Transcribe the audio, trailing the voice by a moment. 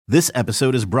This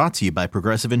episode is brought to you by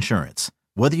Progressive Insurance.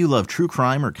 Whether you love true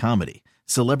crime or comedy,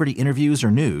 celebrity interviews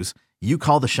or news, you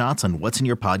call the shots on what's in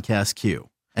your podcast queue.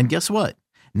 And guess what?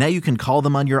 Now you can call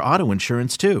them on your auto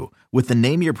insurance too with the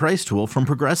Name Your Price tool from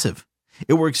Progressive.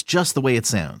 It works just the way it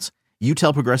sounds. You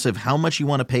tell Progressive how much you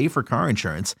want to pay for car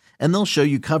insurance, and they'll show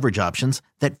you coverage options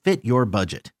that fit your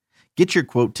budget. Get your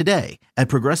quote today at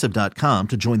Progressive.com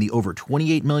to join the over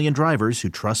 28 million drivers who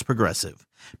trust Progressive.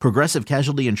 Progressive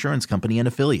Casualty Insurance Company and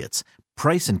Affiliates.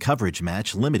 Price and coverage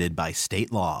match limited by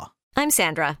state law. I'm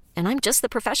Sandra, and I'm just the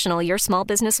professional your small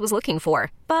business was looking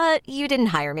for. But you didn't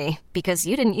hire me because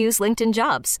you didn't use LinkedIn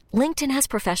Jobs. LinkedIn has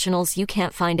professionals you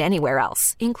can't find anywhere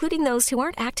else, including those who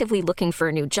aren't actively looking for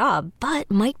a new job, but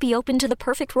might be open to the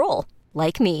perfect role,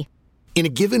 like me. In a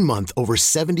given month, over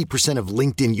 70% of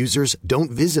LinkedIn users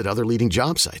don't visit other leading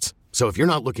job sites. So if you're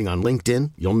not looking on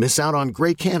LinkedIn, you'll miss out on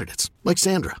great candidates like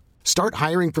Sandra. Start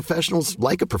hiring professionals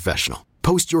like a professional.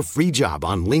 Post your free job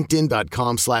on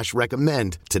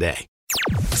linkedin.com/recommend today.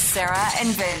 Sarah and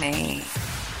Vinny.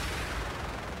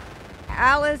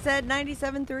 Alice at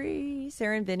 97.3.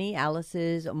 Sarah and Vinny,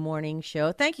 Alice's morning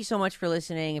show. Thank you so much for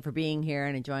listening and for being here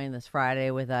and enjoying this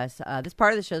Friday with us. This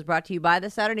part of the show is brought to you by the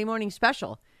Saturday Morning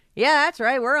Special. Yeah, that's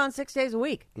right. We're on 6 days a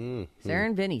week. Sarah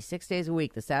and Vinny, 6 days a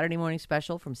week. The Saturday Morning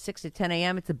Special from 6 to 10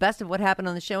 a.m. It's the best of what happened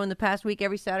on the show in the past week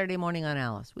every Saturday morning on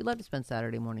Alice. We love to spend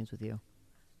Saturday mornings with you.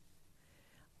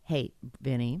 Hey,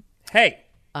 Vinny. Hey.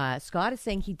 Scott is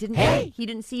saying he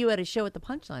didn't see you at a show at the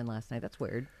Punchline last night. That's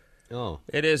weird. Oh,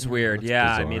 it is weird.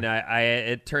 Yeah, bizarre. I mean, I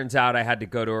it turns out I had to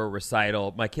go to a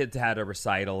recital. My kids had a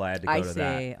recital. I had to go to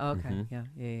that. I see. Okay.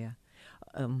 Yeah.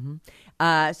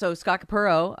 So Scott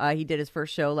Capurro, he did his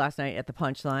first show last night at the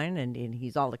Punchline, and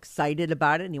he's all excited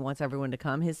about it, and he wants everyone to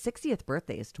come. His 60th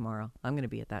birthday is tomorrow. I'm going to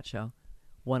be at that show,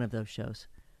 one of those shows.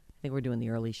 I think we're doing the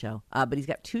early show, but he's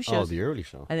got two shows. Oh, the early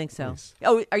show. I think so. Nice.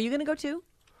 Oh, are you going to go too?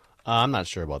 I'm not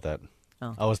sure about that.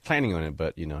 Oh. I was planning on it,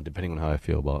 but depending on how I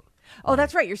feel about. Oh,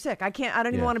 that's right. You're sick. I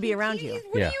don't even want to be around you.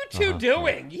 What are you two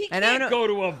doing? He can't go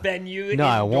to a venue. No,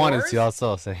 I wanted to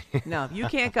also say. No, you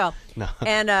can't go. No.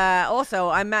 And also,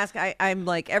 I'm masked. I'm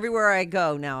like everywhere I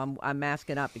go now. I'm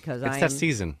masking up because it's that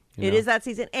season. It is that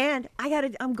season, and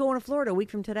I'm going to Florida a week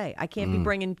from today. I can't be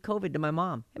bringing COVID to my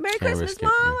mom. Merry Christmas,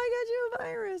 Mom! I got you a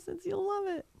virus, and you'll love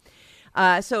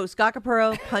it. So Scott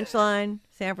Capurro, Punchline,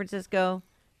 San Francisco.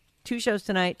 2 shows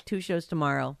tonight, 2 shows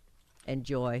tomorrow.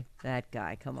 Enjoy. That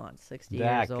guy, come on, 60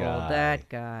 years old. That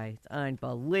guy, it's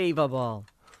unbelievable.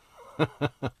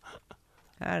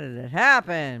 How did it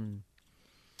happen?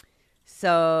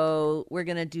 So we're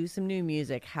going to do some new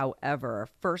music. However,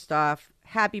 first off,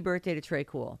 happy birthday to Trey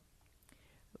Cool.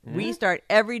 We start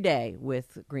every day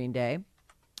with Green Day,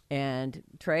 and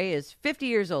Trey is 50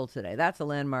 years old today. That's a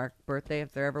landmark birthday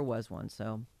if there ever was one.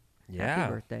 So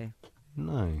happy birthday.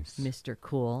 Nice. Mr.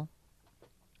 Cool.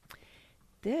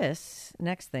 This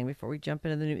next thing before we jump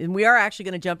into the new, and we are actually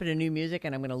going to jump into new music,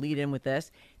 and I'm going to lead in with this.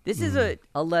 This is a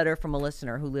letter from a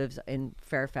listener who lives in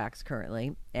Fairfax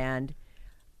currently, and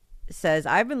says,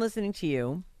 I've been listening to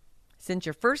you since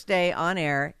your first day on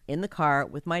air in the car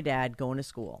with my dad going to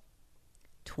school.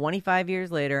 25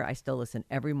 years later, I still listen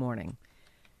every morning.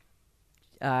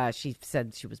 She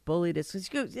said she was bullied at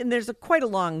school, and there's quite a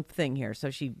long thing here. So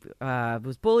she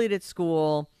was bullied at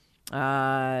school.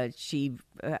 She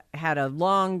had a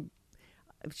long.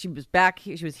 She was back.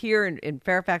 She was here in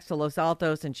Fairfax to Los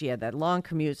Altos, and she had that long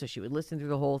commute. So she would listen through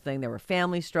the whole thing. There were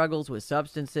family struggles with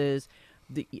substances.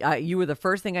 You were the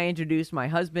first thing I introduced my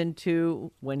husband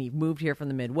to when he moved here from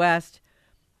the Midwest.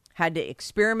 Had to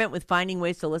experiment with finding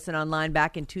ways to listen online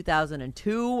back in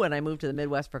 2002 when I moved to the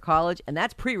Midwest for college, and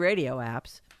that's pre-radio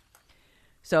apps.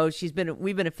 So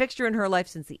we've been a fixture in her life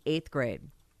since the 8th grade.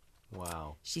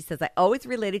 Wow. She says, I always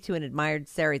related to and admired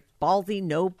Sarah's ballsy,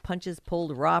 no punches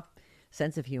pulled, raw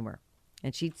sense of humor.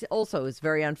 And she also is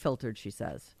very unfiltered, she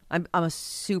says. I'm a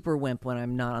super wimp when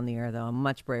I'm not on the air, though. I'm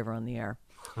much braver on the air.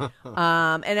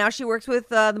 And now she works with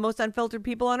the most unfiltered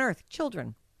people on earth,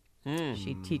 children.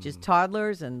 She teaches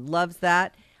toddlers and loves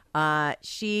that.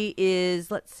 She is,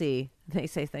 let's see, they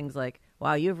say things like,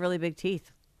 wow, you have really big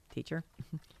teeth, teacher.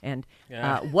 And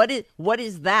what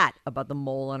is that about the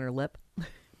mole on her lip?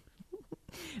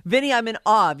 Vinny, I'm in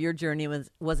awe of your journey.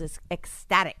 Was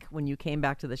ecstatic when you came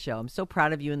back to the show. I'm so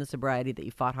proud of you and the sobriety that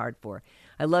you fought hard for.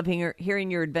 I love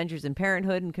hearing your adventures in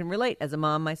parenthood and can relate as a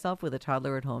mom myself with a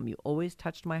toddler at home. You always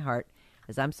touched my heart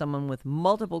as I'm someone with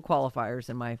multiple qualifiers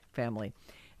in my family.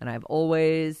 And I've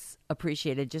always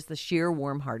appreciated just the sheer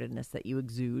warm-heartedness that you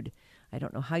exude. I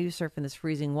don't know how you surf in this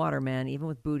freezing water, man. Even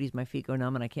with booties, my feet go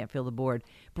numb and I can't feel the board.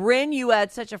 Bryn, you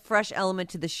add such a fresh element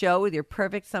to the show with your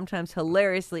perfect, sometimes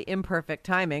hilariously imperfect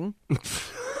timing.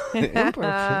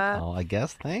 Oh, I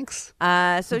guess. Thanks.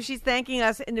 So she's thanking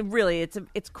us, and really,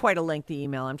 it's quite a lengthy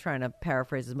email. I'm trying to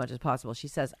paraphrase as much as possible. She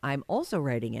says, I'm also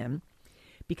writing in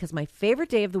because my favorite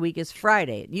day of the week is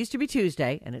Friday. It used to be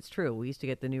Tuesday, and it's true. We used to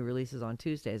get the new releases on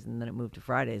Tuesdays, and then it moved to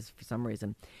Fridays for some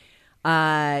reason.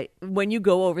 When you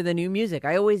go over the new music,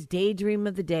 I always daydream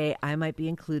of the day I might be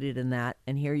included in that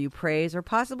and hear you praise or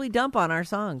possibly dump on our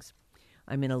songs.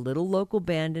 I'm in a little local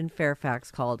band in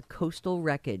Fairfax called Coastal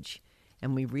Wreckage,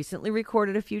 and we recently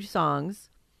recorded a few songs.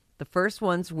 The first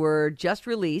ones were just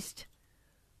released.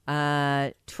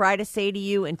 Try to Say to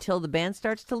You Until the Band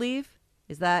Starts to Leave.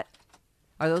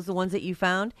 Are those the ones that you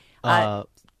found?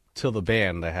 Till the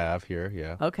band I have here,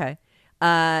 yeah. Okay.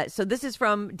 So this is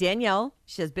from Danielle.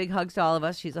 She says big hugs to all of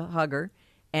us. She's a hugger.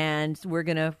 And we're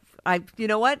going to, you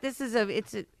know what? It's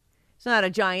not a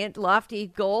giant lofty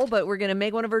goal, but we're going to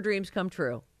make one of her dreams come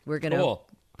true. We're going to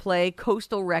play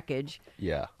Coastal Wreckage.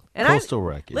 Yeah. And Coastal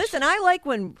Wreckage. Listen, I like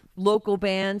when local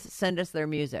bands send us their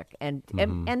music and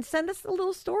send us a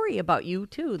little story about you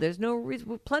too. There's no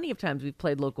reason, plenty of times we've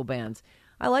played local bands.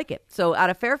 I like it. So out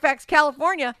of Fairfax,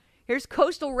 California, here's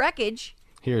Coastal Wreckage.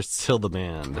 Here's Till the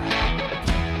Band. Don't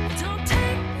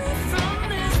take me from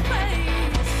this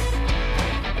place.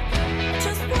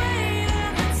 Just wait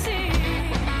and see.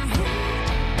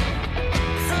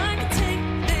 I can take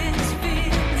this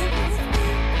feeling with me.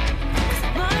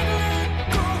 Might let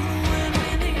go when we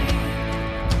leave.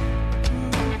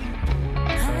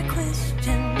 I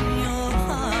question your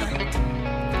heart.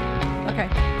 Okay.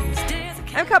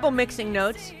 I have a couple mixing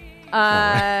notes.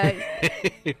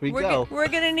 Here we go. We're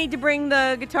going to need to bring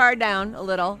the guitar down a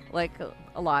little, like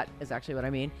a lot is actually what I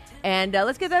mean. And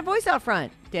let's get that voice out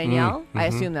front. Danielle? I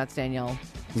assume that's Danielle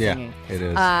singing. Yeah, it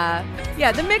is.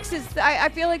 Yeah, the mix is, I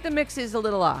feel like the mix is a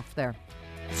little off there.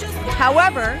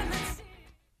 However,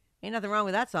 ain't nothing wrong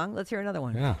with that song. Let's hear another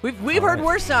one. Yeah. We've heard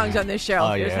worse songs on this show.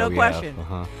 There's no question.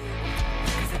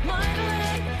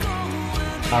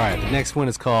 All right, the next one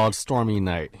is called Stormy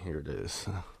Night. Here it is.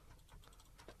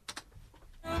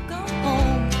 Go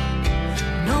home.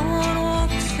 No one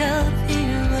walks out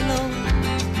here alone.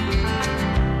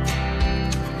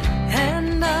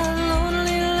 And I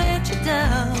lonely let you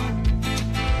down.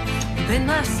 Been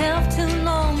myself too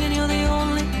long and you're the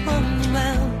only one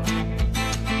around.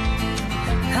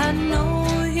 I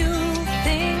know you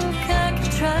think I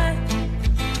can try,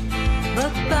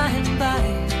 but by and by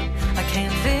I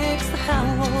can't fix the how.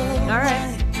 All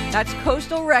right. That's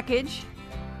Coastal Wreckage.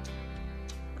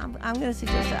 I'm going to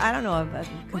suggest, I don't know, a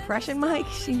compression mic.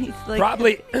 She needs like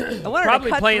Probably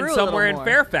cut playing through a somewhere in little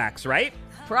more. Fairfax, right?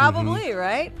 Probably,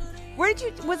 right? Where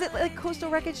did you, was it like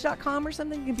coastalwreckage.com or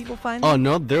something? Can people find Oh, them?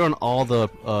 no, they're on all the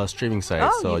streaming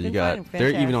sites. Oh, so you you can got, find them.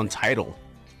 they're even on Fantastic. Tidal.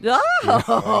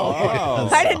 Oh,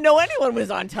 I didn't know anyone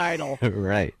was on Tidal.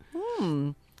 Right.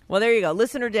 Well, there you go.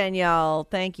 Listener Danielle,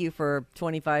 thank you for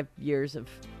 25 years of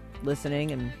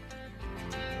listening and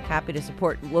happy to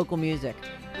support local music.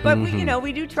 But,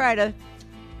 we do try to,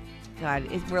 God,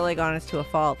 we're like honest to a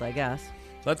fault, I guess.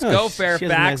 Let's Oh, go, she has a Fairfax.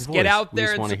 nice Get voice. out We there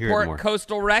just and wanna hear it support more.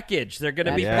 Coastal Wreckage. They're going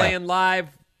to be Yeah. playing live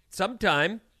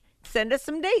sometime. Send us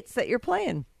some dates that you're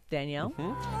playing, Danielle.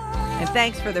 And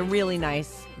thanks for the really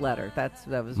nice letter. That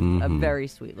was a very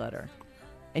sweet letter.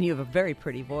 And you have a very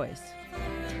pretty voice.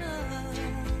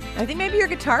 I think maybe your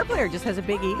guitar player just has a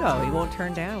big ego. He won't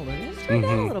turn down a little. Just turn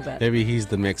down a little bit. Maybe he's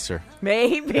the mixer.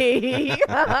 Maybe.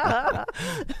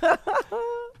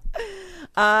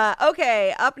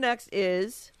 Okay, up next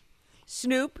is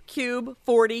Snoop Cube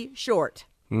 40 Short.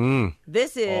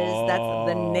 This is, that's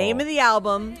the name of the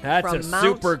album. That's from a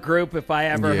super group if I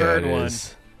ever Yeah, heard it one.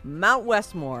 is. Mount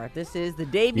Westmore. This is the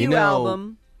debut You know,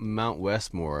 album. Mount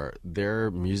Westmore,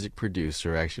 their music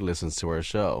producer actually listens to our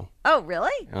show. Oh,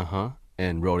 really?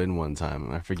 And wrote in one time.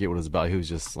 And I forget what it was about. He was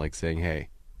just like saying, hey.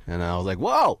 And I was like,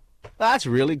 whoa, that's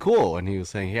really cool. And he was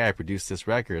saying, hey, I produced this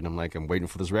record. And I'm like, I'm waiting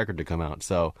for this record to come out.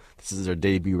 So this is their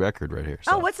debut record right here.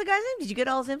 So Oh, what's the guy's name? Did you get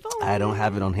all his info? I don't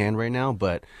have it on hand right now,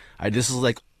 but this was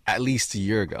like at least a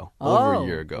year ago. Over a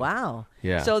year ago. Wow.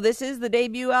 Yeah. So this is the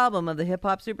debut album of the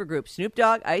hip-hop supergroup Snoop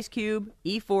Dogg, Ice Cube,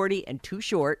 E40, and Too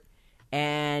Short.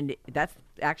 And that's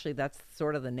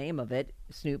sort of the name of it,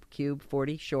 Snoop Cube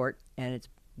 40 Short. And it's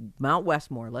Mount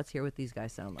Westmore. Let's hear what these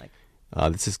guys sound like.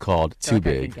 This is called I feel Too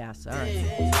like I can Big. guess. All right.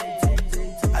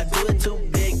 I do it too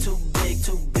big, too big,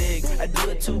 too big. I do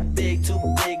it too big, too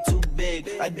big, too big.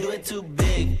 I do it too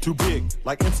big. Too big,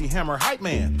 like MC Hammer, hype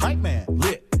man.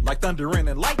 Lit, like thunder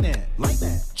and lightning.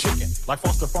 Chicken, like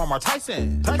Foster Farmer,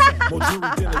 Tyson. More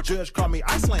jewelry than a judge, call me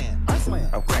Iceland.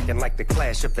 I'm cracking like the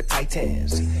clash of the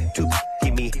Titans. Too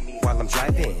give me while I'm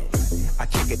driving. I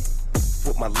kick it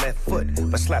with my left foot,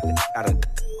 but slap it out of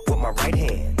with my right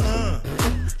hand.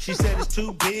 She said it's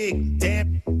too big.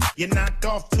 Damn, you knocked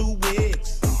off 2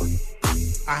 wigs.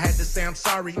 I had to say I'm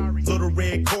sorry. Little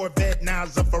red Corvette, now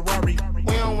it's a Ferrari. We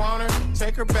don't want her,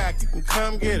 take her back. You can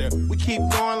come get her. We keep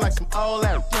going like some old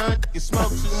ass young. You smoke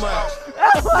too much.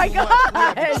 Oh my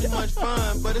God! Too much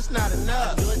fun, but it's not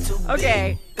enough.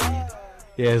 Okay.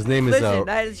 Yeah, his name is Listen,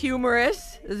 that is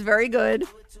humorous. It's very good.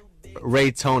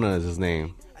 Ray Tona is his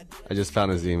name. I just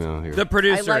found his email here. The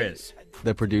producer is.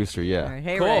 The producer, yeah. Right,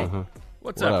 hey, cool. Ray.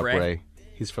 What's What up, Ray?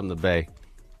 He's from the Bay.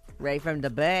 Ray from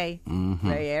the Bay.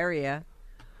 Bay Area.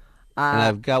 And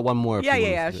I've got one more.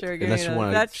 Yeah, sure. Unless you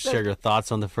want to share your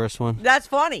thoughts on the first one. That's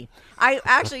funny. I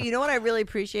actually, you know what I really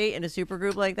appreciate in a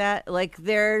supergroup like that? Like,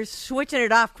 they're switching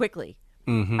it off quickly.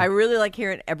 I really like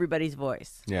hearing everybody's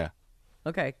voice. Yeah.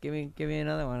 Okay, give me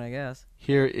another one, I guess.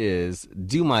 Here is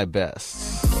Do My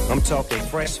Best. I'm talking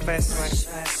Fresh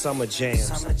Fest, Summer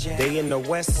Jams. They in the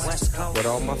West with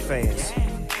all my fans.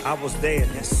 I was there,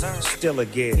 still a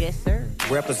gig. Yes, sir.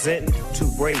 Representing 2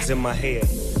 braids in my hair.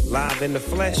 Live in the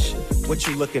flesh, what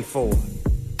you looking for?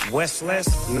 West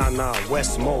less? Nah,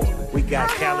 West more. We got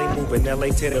Cali moving LA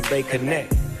to the Bay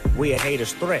Connect. We a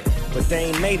hater's threat, but they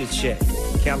ain't made it yet.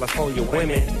 California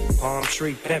women, palm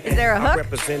tree pimping. Is there a hook? I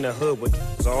represent the hood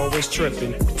with always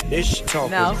tripping. This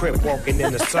talking No. crip walking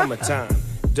in the summertime.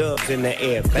 Dubs in the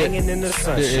air, banging in the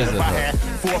sunshine. If I had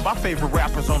 4 of my favorite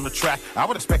rappers on the track, I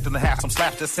would expect them to have some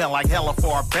slaps that sound like hella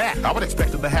far back. I would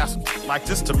expect them to have some like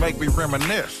this to make me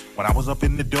reminisce. When I was up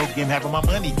in the dope game, having my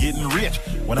money, getting rich.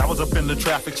 When I was up in the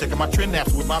traffic, checking my trend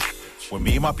apps with my... When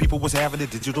me and my people was having a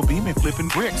digital beam and flipping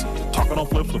bricks. Talking on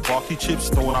flips with bulky chips,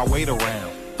 throwing our weight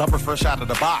around. Thumper fresh out of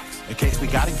the box, in case we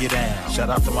gotta get down. Shout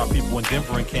out to my people in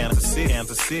Denver and Kansas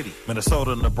City,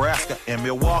 Minnesota, Nebraska, and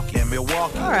Milwaukee,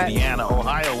 right. Indiana,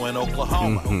 Ohio, and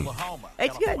Oklahoma.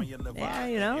 It's good. Yeah,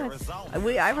 you know,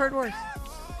 I've heard worse.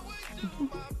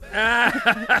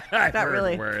 Not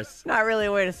really worse. Not really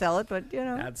a way to sell it, but, you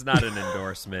know. That's not an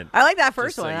endorsement. I like that first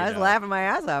Just so one. you I was know. laughing my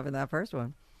ass off in that first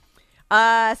one.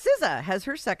 SZA has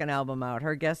her second album out.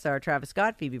 Her guests are Travis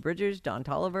Scott, Phoebe Bridgers, Don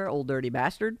Toliver, Old Dirty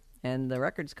Bastard, and the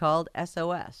record's called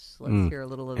SOS. Let's hear a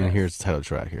little of this. And here's the title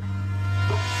track here.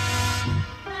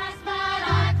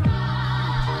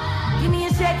 Give me a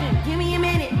second, give me a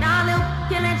minute. Now I'll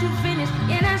let you finish.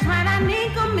 Yeah, that's right. I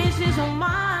need commissions on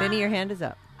mine. Benny, your hand is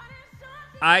up.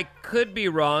 I could be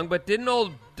wrong, but didn't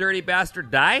Old Dirty Bastard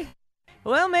die?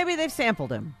 Well, maybe they've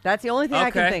sampled him. That's the only thing I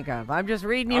can Okay. think of. I'm just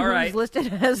reading you All who's right.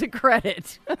 listed as a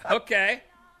credit. Okay.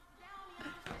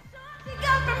 You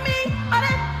got from me, all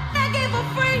that gave for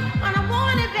free. And I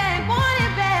want it back.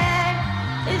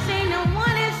 This ain't no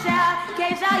one inside.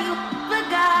 Case how you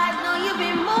forgot. No, you've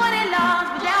been more than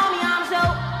lost. Without me, I'm so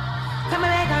coming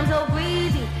back. I'm so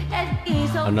breezy.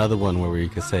 So Another one where you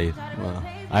could say, well,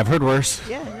 I've heard worse.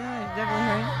 Yeah, definitely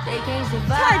right. they can't survive.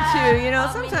 It's hard to, you know,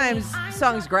 sometimes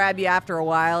songs grab you after a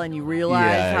while and you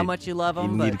realize how much you love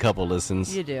them. You need a couple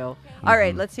listens. You do. All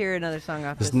right, let's hear another song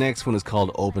off This next one is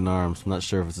called Open Arms. I'm not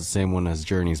sure if it's the same one as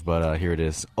Journey's, but here it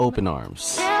is. Open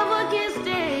Arms. Never can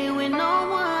stay with no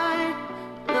one.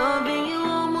 Loving you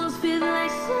almost feels like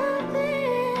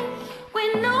something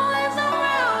when no one's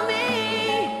around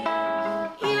me.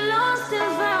 You lost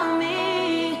and found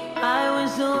me. I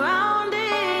was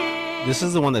surrounded. This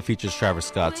is the one that features Travis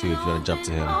Scott, too, if you want to jump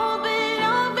to him.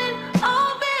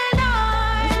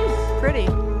 Pretty.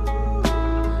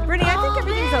 Brittany, I think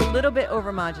everything's a little bit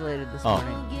overmodulated this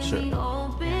morning. Sure.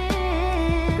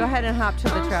 Go ahead and hop to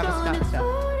the Travis Scott stuff.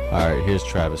 All right, here's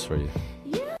Travis for you.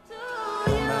 No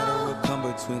matter what come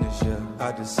between us, yeah,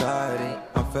 I decided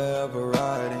I'm forever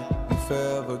riding, you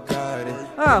forever guiding.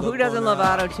 Oh, who doesn't love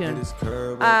auto-tune?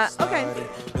 Okay.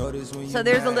 So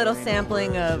there's a little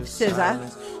sampling of SZA.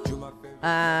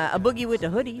 A Boogie with the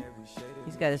Hoodie.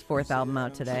 He's got his 4th album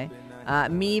out today.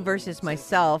 Me Versus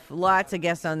Myself. Lots of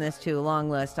guests on this, too. Long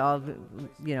list. All,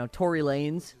 you know, Tory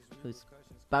Lanez, who's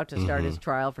about to start his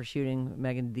trial for shooting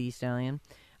Megan Thee Stallion.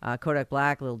 Kodak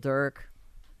Black, Lil Durk,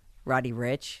 Roddy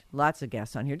Ricch. Lots of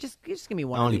guests on here. Just give me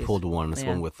one I of only these. pulled one. This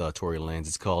one with Tory Lanez.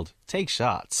 It's called Take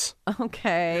Shots.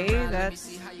 Okay,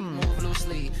 that's...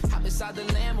 Hop inside the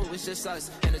Lambo, it's just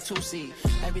us and a 2-seat.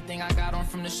 Everything I got on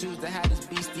from the shoes that had this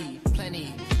beastie.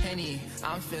 Plenty, Henny,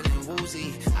 I'm feeling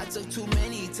woozy. I took too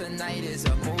many, tonight is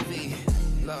a movie.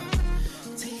 Look,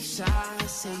 take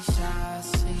shots, take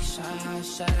shots, take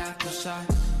shots, shot after shot.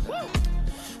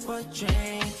 What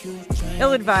drink you drink?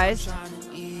 Ill-advised.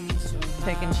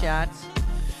 Taking shots.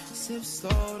 Sip slow,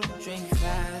 don't drink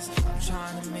fast. I'm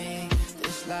trying to make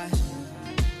this last.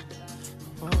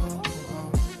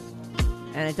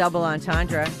 And a double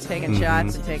entendre. Taking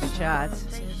shots and taking shots.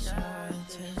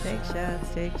 Take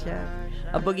shots, take shots.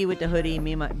 A Boogie with the Hoodie,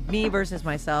 Me Versus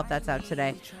Myself. That's out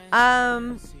today.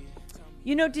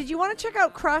 Did you want to check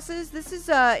out Crosses? This is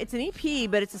it's an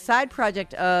EP, but it's a side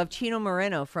project of Chino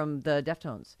Moreno from the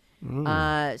Deftones.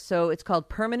 So it's called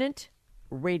Permanent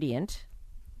Radiant.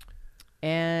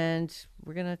 And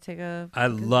we're going to take I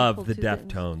love the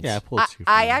Deftones. Yeah, I pulled two.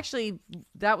 I actually,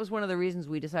 that was one of the reasons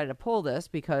we decided to pull this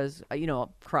because,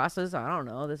 Crosses, I don't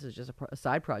know, this is just a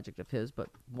side project of his, but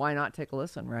why not take a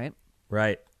listen, right?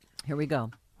 Right. Here we go.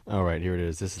 All right, here it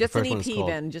is. This is just the first an one.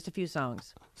 EP, then, just a few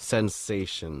songs.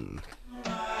 Sensation.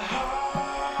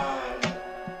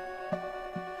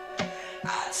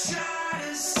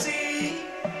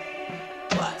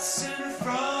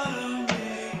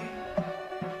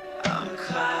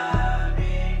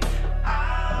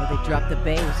 They dropped the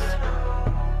bass.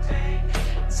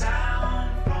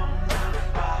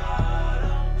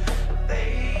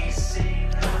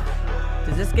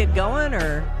 Does this get going,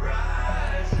 or?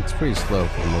 It's pretty slow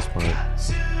for the most part.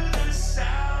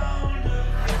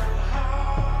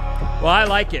 Well, I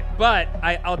like it, but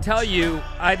I'll tell you,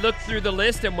 I looked through the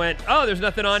list and went, oh, there's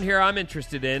nothing on here I'm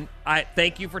interested in. I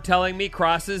thank you for telling me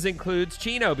Crosses includes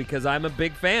Chino because I'm a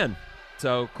big fan.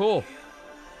 So, cool.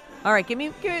 All right,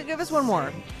 give us one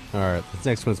more. All right, this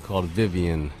next one's called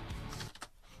Vivian.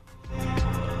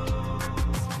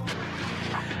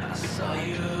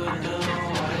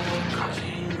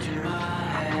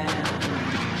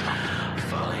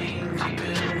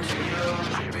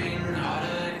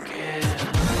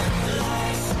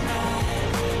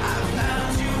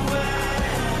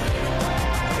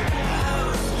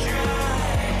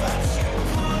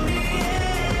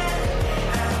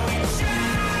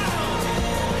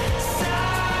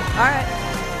 All right.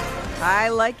 I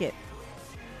like it.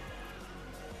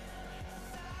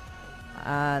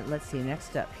 Let's see.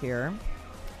 Next up here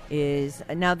is...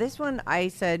 Now, this one, I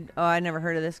said, I never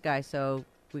heard of this guy, so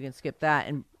we can skip that.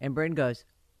 And Bryn goes,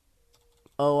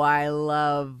 oh, I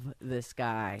love this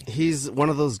guy. He's one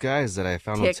of those guys that I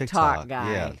found on TikTok.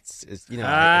 Guy. Yeah, I say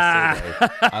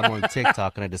that I'm on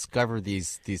TikTok, and I discover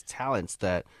these talents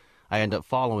that I end up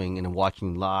following and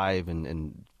watching live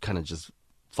and kind of just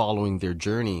following their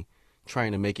journey,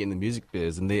 trying to make it in the music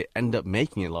biz, and they end up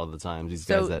making it a lot of the times.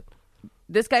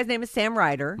 This guy's name is Sam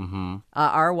Ryder,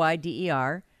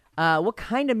 R-Y-D-E-R. What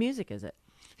kind of music is it?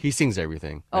 He sings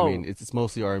everything. Oh. I mean, it's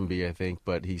mostly R&B, I think,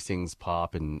 but he sings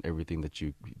pop and everything that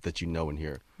you know and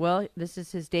hear. Well, this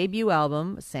is his debut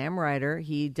album, Sam Ryder.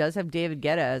 He does have David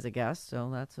Guetta as a guest, so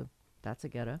that's a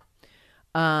Guetta.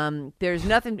 There's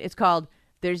nothing. It's called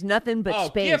There's Nothing But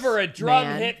Space. Give her a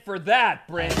drum hit for that,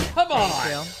 Bryn. Come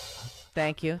on.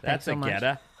 Thank you. That's Thanks so much.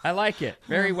 Guetta. I like it.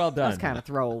 Very well done. That's kind of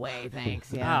throwaway.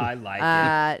 Thanks. Yeah. I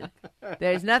like it.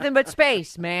 There's Nothing But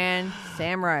Space, man.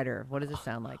 Sam Ryder. What does it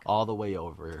sound like? All the way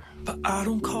over. But I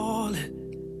don't call it.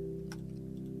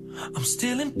 I'm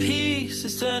still in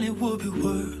pieces, and it would be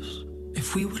worse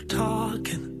if we were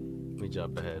talking. Let me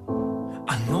jump ahead.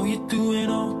 I know you're doing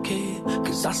okay,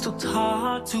 'cause I still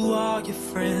talk to all your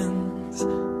friends.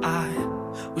 I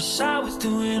wish I was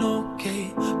doing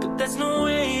okay, but there's no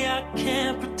way I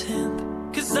can pretend.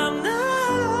 'Cause I'm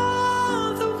not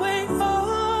all the way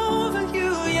over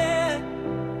you yet.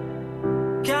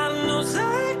 God knows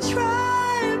I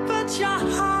tried, but you're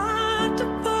hard to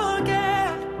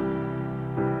forget.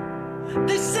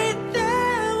 They say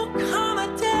there will come a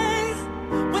day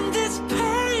when this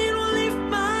pain will leave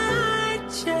my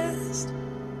chest,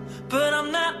 but I'm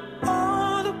not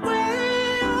all the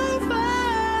way over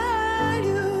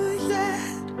you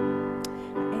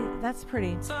yet. That's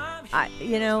pretty.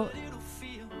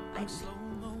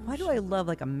 Why do I love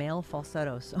like a male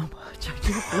falsetto so much?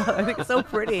 I think it's so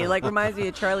pretty. It like reminds me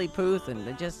of Charlie Puth, and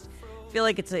I just feel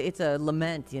like it's a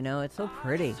lament. It's so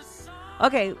pretty.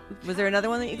 Okay, was there another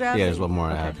one that you grabbed? Yeah, there's one more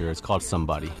I have here. It's called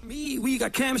Somebody. We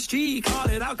got chemistry, call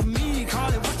it alchemy,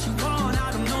 call it what you want.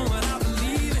 I don't know what I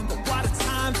believe in, but what a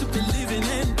time to be living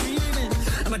and breathing.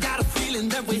 And I got a feeling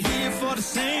that we're here for the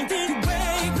same thing. You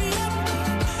wake me up,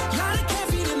 like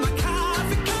caffeine in my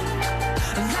coffee cup,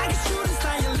 like a shooting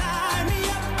star, you light me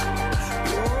up.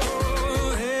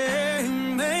 Oh, hey,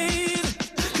 baby,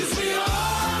 'cause we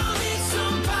all need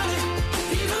somebody,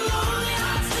 even lonely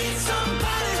hearts need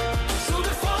somebody. So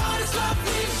before this love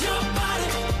leaves your body,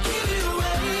 give it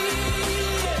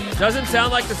away. Doesn't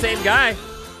sound like the same guy.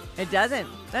 It doesn't.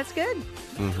 That's good.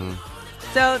 Mm-hmm.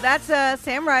 So that's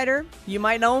Sam Ryder. You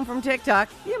might know him from TikTok.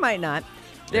 You might not.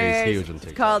 Yeah, he's huge on It's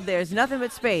TikTok. called There's Nothing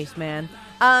But Space, man.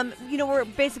 We're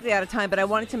basically out of time, but I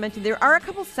wanted to mention there are a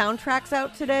couple soundtracks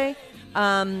out today.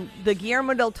 The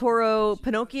Guillermo del Toro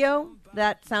Pinocchio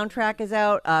that soundtrack is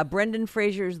out. Brendan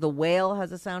Fraser's The Whale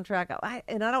has a soundtrack.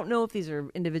 And I don't know if these are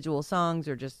individual songs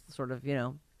or just sort of,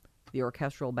 the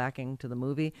orchestral backing to the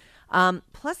movie.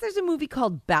 Plus, there's a movie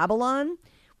called Babylon,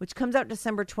 which comes out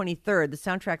December 23rd. The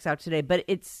soundtrack's out today, but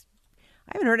I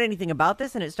haven't heard anything about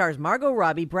this, and it stars Margot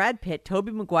Robbie, Brad Pitt,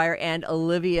 Tobey Maguire, and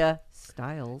Olivia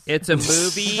Stiles. It's a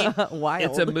movie. Wild.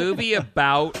 It's a movie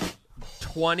about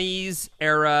 20s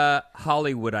era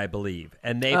Hollywood, I believe,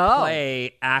 and they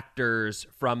play actors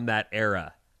from that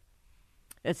era.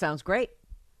 It sounds great.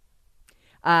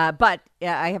 But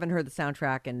I haven't heard the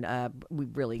soundtrack, and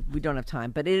we don't have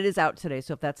time. But it is out today,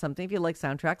 so if that's something, if you like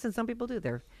soundtracks, and some people do,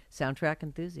 they're soundtrack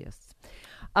enthusiasts.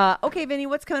 Okay, Vinny,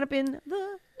 what's coming up in the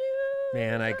news?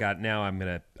 Man,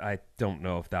 I don't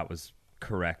know if that was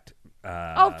correct.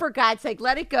 For God's sake,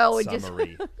 let it go and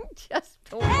summary. just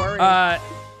don't worry.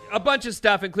 A bunch of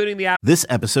stuff, including the. This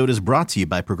episode is brought to you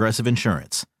by Progressive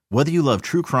Insurance. Whether you love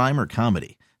true crime or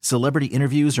comedy, celebrity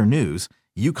interviews or news,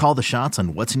 you call the shots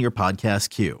on what's in your podcast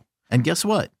queue. And guess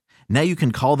what? Now you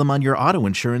can call them on your auto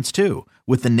insurance too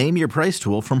with the Name Your Price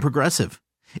tool from Progressive.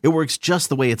 It works just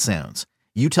the way it sounds.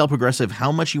 You tell Progressive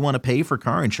how much you want to pay for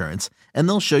car insurance, and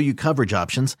they'll show you coverage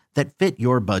options that fit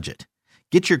your budget.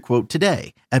 Get your quote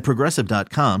today at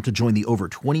Progressive.com to join the over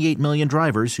 28 million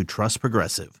drivers who trust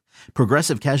Progressive.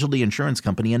 Progressive Casualty Insurance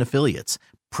Company and Affiliates.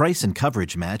 Price and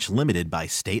coverage match limited by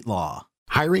state law.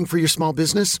 Hiring for your small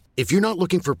business? If you're not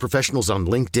looking for professionals on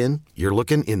LinkedIn, you're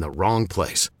looking in the wrong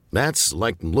place. That's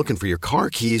like looking for your car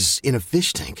keys in a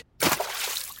fish tank.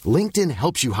 LinkedIn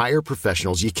helps you hire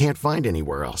professionals you can't find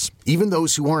anywhere else, even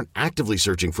those who aren't actively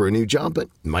searching for a new job but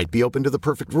might be open to the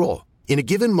perfect role. In a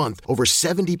given month, over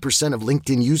 70% of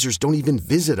LinkedIn users don't even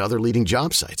visit other leading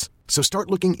job sites. So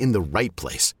start looking in the right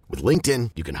place. With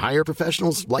LinkedIn, you can hire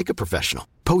professionals like a professional.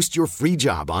 Post your free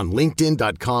job on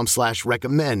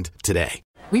linkedin.com/recommend today.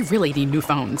 We really need new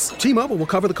phones. T-Mobile will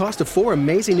cover the cost of 4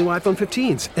 amazing new iPhone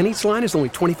 15s, and each line is only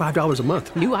 $25 a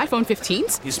month. New iPhone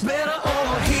 15s? It's better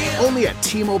over here. Only at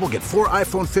T-Mobile, get 4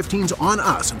 iPhone 15s on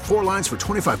us and 4 lines for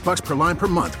 $25 per line per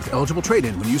month with eligible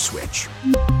trade-in when you switch.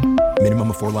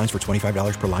 Minimum of 4 lines for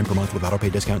 $25 per line per month with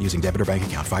autopay discount using debit or bank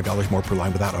account. $5 more per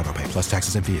line without autopay, plus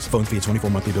taxes and fees. Phone fee at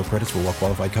 24 monthly bill credits for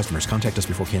well-qualified customers. Contact us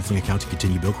before canceling account to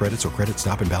continue bill credits or credit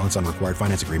stop and balance on required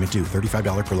finance agreement due.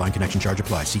 $35 per line connection charge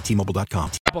applies. See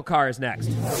T-Mobile.com. Apple Car is next.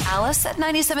 Alice at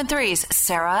 97.3's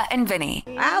Sarah and Vinny.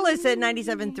 Alice at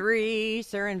 97.3,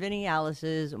 Sarah and Vinny,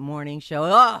 Alice's morning show.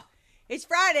 Oh, it's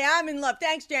Friday. I'm in love.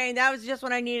 Thanks, Jane. That was just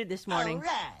what I needed this morning. All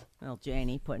right. Well,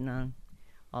 Janie putting on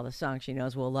all the songs she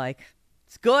knows we'll like.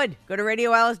 It's good. Go to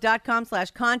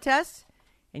radioalice.com/contest,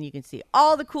 and you can see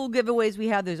all the cool giveaways we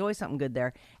have. There's always something good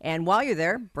there. And while you're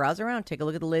there, browse around, take a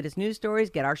look at the latest news stories,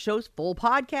 get our show's full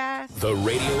podcast. The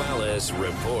Radio Alice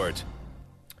Report.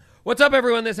 What's up,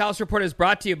 everyone? This Alice Report is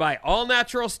brought to you by All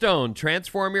Natural Stone.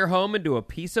 Transform your home into a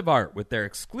piece of art with their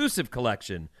exclusive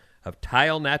collection of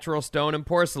tile, natural stone, and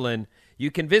porcelain.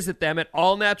 You can visit them at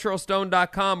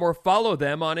allnaturalstone.com or follow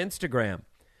them on Instagram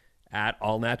at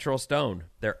All Natural Stone.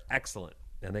 They're excellent,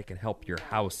 and they can help your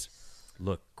house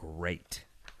look great.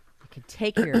 You can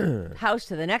take your house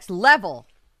to the next level.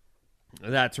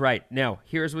 That's right. Now,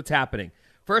 here's what's happening.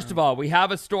 First of all, we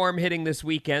have a storm hitting this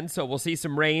weekend, so we'll see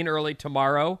some rain early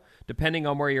tomorrow. Depending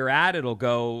on where you're at, it'll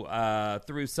go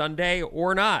through Sunday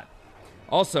or not.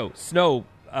 Also, snow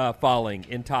falling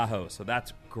in Tahoe, so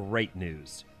that's great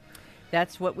news.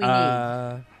 That's what we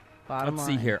need. Let's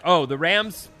see here. Oh, the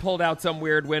Rams pulled out some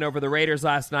weird win over the Raiders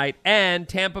last night, and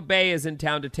Tampa Bay is in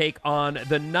town to take on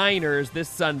the Niners this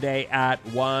Sunday at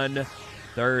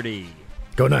 1:30.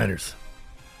 Go Niners.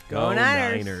 Go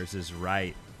Niners is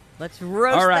right. Let's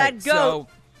roast All right, that goat. So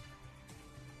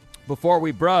before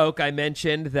we broke, I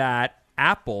mentioned that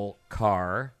Apple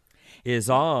Car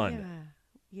is on.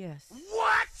 Yeah. Yes.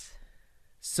 What?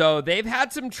 So they've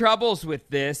had some troubles with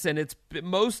this, and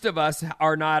most of us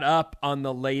are not up on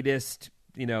the latest,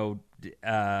 in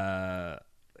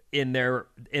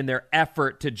their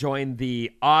effort to join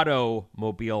the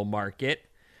automobile market.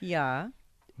 Yeah.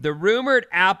 The rumored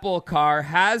Apple Car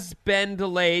has been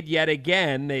delayed yet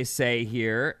again, they say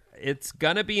here. It's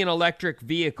going to be an electric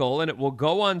vehicle, and it will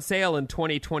go on sale in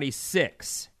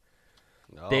 2026.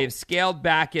 Oh. They've scaled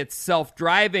back its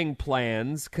self-driving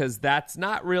plans because that's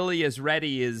not really as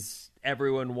ready as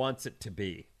everyone wants it to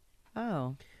be.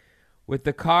 Oh. With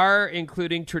the car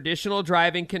including traditional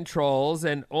driving controls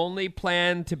and only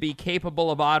plan to be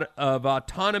capable of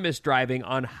autonomous driving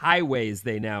on highways,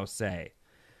 they now say.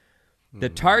 The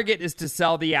target is to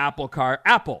sell the Apple Car.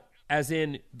 Apple, as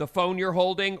in the phone you're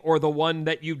holding or the one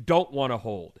that you don't want to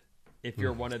hold, if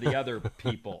you're one of the other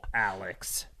people,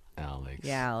 Alex.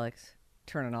 Yeah, Alex.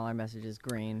 turning all our messages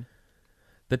green.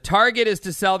 The target is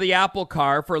to sell the Apple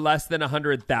car for less than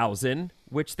 $100,000,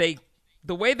 which the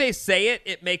way they say it,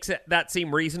 it makes that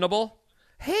seem reasonable.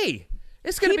 Hey,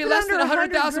 it's going to be less than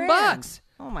 $100,000.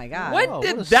 Oh my God! When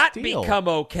did that become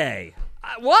okay?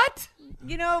 What?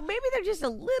 You know, maybe they're just a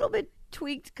little bit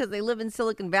tweaked because they live in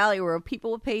Silicon Valley, where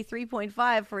people will pay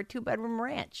 $3.5 for a 2-bedroom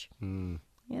ranch. You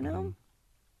know,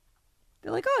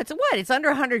 they're like, oh, it's what? It's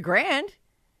under $100,000.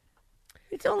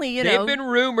 It's only, They've been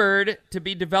rumored to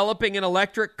be developing an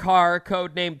electric car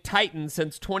codenamed Titan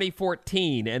since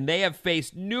 2014, and they have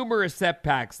faced numerous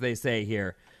setbacks, they say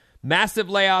here. Massive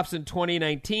layoffs in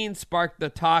 2019 sparked the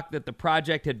talk that the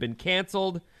project had been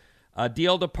canceled. A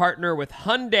deal to partner with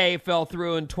Hyundai fell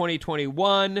through in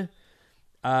 2021.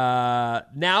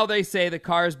 Now they say the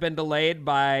car has been delayed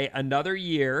by another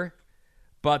year,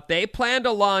 but they plan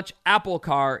to launch Apple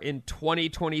Car in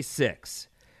 2026.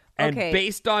 And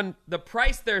based on the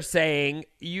price they're saying,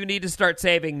 you need to start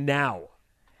saving now.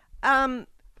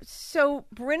 So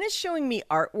Bryn is showing me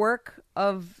artwork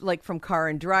of from Car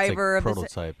and Driver. It's like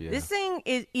prototype, yeah. This thing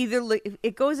is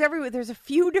it goes everywhere. There's a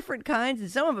few different kinds, and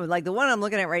some of them, like the one I'm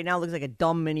looking at right now, looks like a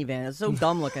dumb minivan. It's so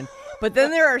dumb looking. But then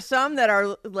there are some that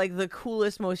are like the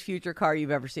coolest, most future car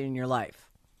you've ever seen in your life.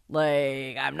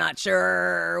 Like, I'm not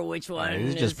sure which one.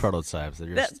 These are just prototypes.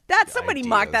 That's somebody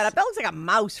mocked that up. That looks like a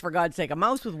mouse, for God's sake. A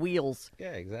mouse with wheels. Yeah,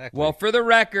 exactly. Well, for the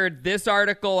record, this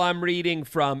article I'm reading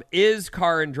from is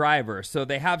Car and Driver. So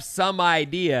they have some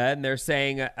idea, and they're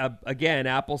saying, again,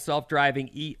 Apple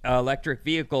self-driving electric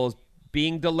vehicles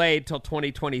being delayed till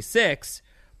 2026.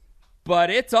 But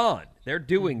it's on. They're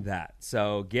doing that.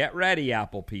 So get ready,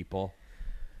 Apple people.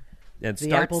 And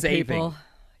start Apple saving. People.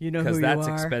 You know who you are. Because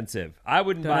that's expensive. I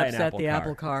wouldn't buy an Apple car. the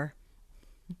Apple car.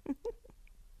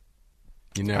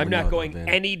 I'm not going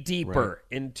any deeper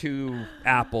into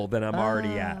Apple than I'm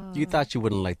already at. You thought you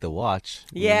wouldn't like the watch.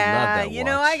 Yeah, you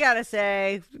know, I got to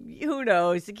say, who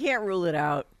knows? You can't rule it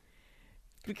out.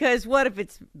 Because what if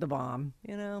it's the bomb,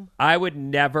 you know? I would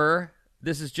never.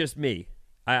 This is just me.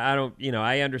 I don't,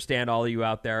 I understand all of you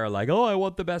out there are like, oh, I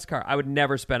want the best car. I would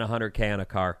never spend $100K on a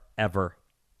car, ever.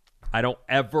 I don't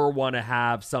ever want to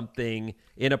have something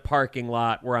in a parking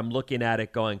lot where I'm looking at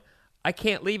it going, I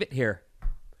can't leave it here.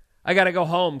 I got to go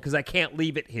home because I can't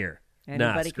leave it here.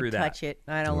 Anybody can touch it.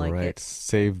 I don't like it.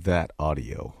 Save that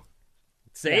audio.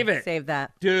 Save it. Save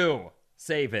that.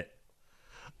 Save it.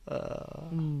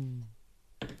 You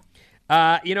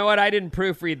know what? I didn't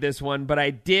proofread this one, but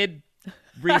I did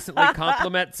recently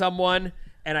compliment someone,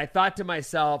 and I thought to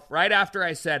myself, right after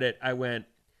I said it, I went,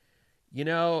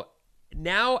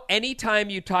 now anytime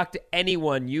you talk to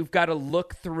anyone, you've got to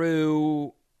look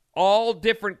through all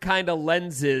different kind of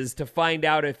lenses to find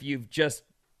out if you've just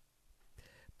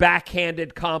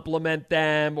backhanded compliment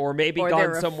them or maybe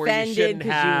gone somewhere you shouldn't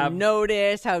have. You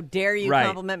notice, how dare you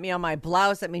compliment me on my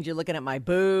blouse? That means you're looking at my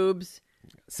boobs.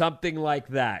 Something like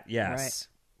that, yes.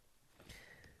 Right.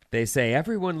 They say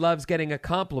everyone loves getting a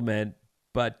compliment,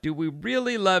 but do we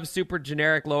really love super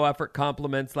generic low-effort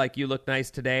compliments like you look nice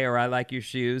today or I like your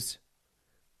shoes?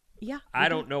 Yeah. I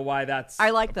don't know why that's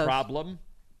I like those. Problem.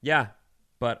 Yeah,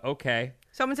 but okay.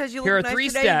 Someone says you Here look are nice 3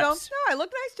 today, steps. you go, no, I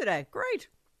look nice today. Great.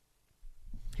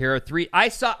 Here are 3.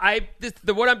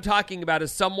 What I'm talking about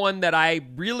is someone that I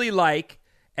really like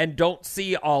and don't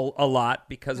see a lot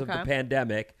because of the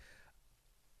pandemic.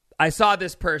 I saw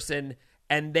this person,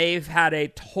 and they've had a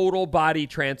total body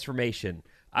transformation.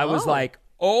 I was like,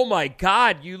 oh, my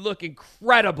God, you look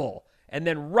incredible. And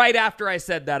then right after I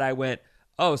said that, I went,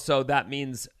 oh, so that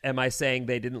means, am I saying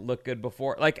they didn't look good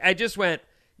before? Like, I just went,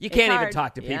 you can't even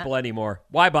talk to people anymore.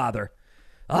 Why bother?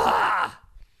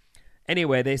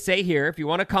 Anyway, they say here, if you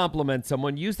want to compliment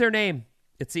someone, use their name.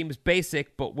 It seems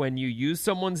basic, but when you use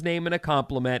someone's name in a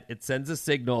compliment, it sends a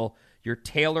signal you're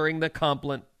tailoring the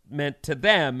compliment to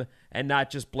them and not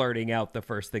just blurting out the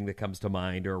first thing that comes to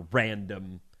mind or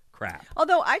random crap.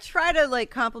 Although I try to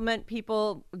compliment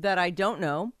people that I don't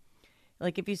know.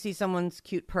 Like if you see someone's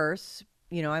cute purse,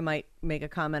 I might make a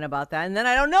comment about that, and then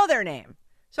I don't know their name.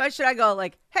 So I go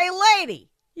hey, lady,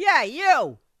 yeah,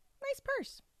 you, nice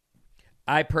purse.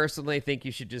 I personally think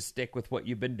you should just stick with what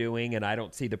you've been doing, and I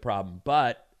don't see the problem.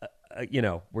 But,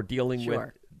 we're dealing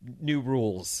with new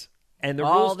rules, and the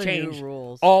rules change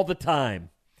all the time.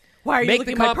 Why are you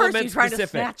looking at my purse? Are you trying to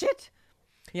snatch it?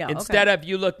 Yeah. Instead of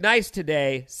you look nice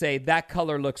today, say that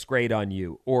color looks great on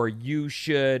you, or you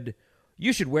should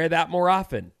wear that more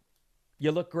often.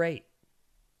 You look great.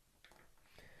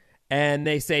 And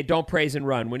they say don't praise and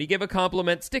run. When you give a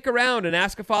compliment, stick around and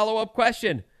ask a follow-up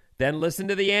question. Then listen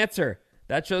to the answer.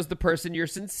 That shows the person you're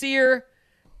sincere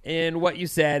in what you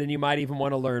said, and you might even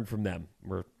want to learn from them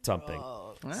or something.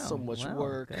 So much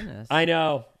work. Goodness. I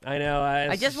know.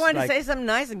 I just wanted to say something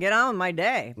nice and get on with my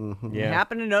day. Mm-hmm. Yeah. I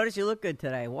happen to notice you look good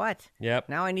today. What? Yep.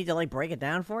 Now I need to break it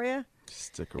down for you?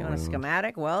 Stick You around. want a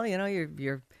schematic? Well,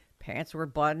 your pants were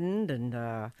buttoned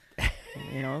and,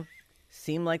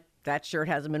 seemed like that shirt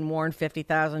hasn't been worn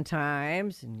 50,000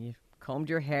 times and you combed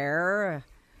your hair.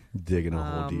 Digging a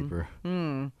hole deeper.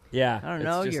 Yeah. I don't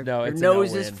know. It's Your just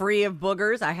nose is free of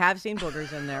boogers. I have seen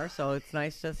boogers in there, so it's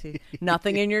nice to see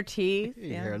nothing in your teeth. Your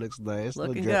Yeah. hair looks nice.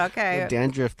 Looking No good. Okay. no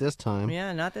dandruff this time.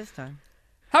 Yeah, not this time.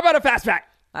 How about a fast fact?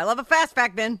 I love a fast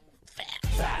fact, Ben.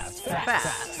 Fast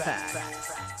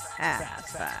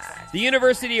fact. The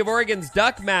University of Oregon's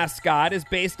duck mascot is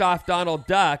based off Donald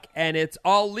Duck, and it's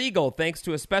all legal thanks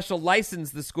to a special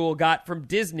license the school got from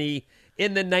Disney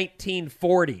in the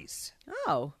 1940s.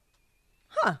 Oh.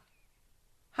 Huh.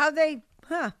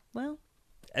 Well.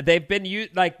 They've been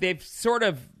they've sort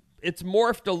of, it's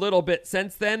morphed a little bit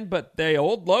since then, but the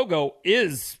old logo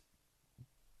it's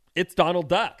Donald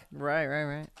Duck.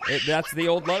 Right. That's the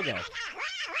old logo.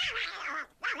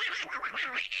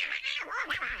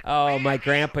 Oh, my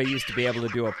grandpa used to be able to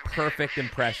do a perfect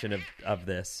impression of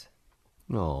this.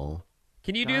 No.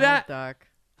 Can you do Donald that? Duck.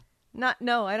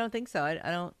 No, I don't think so. I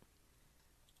don't.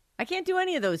 I can't do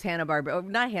any of those Hanna-Barbera.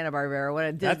 Not Hanna-Barbera.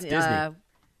 What? That's Disney.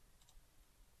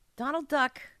 Donald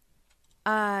Duck.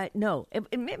 No.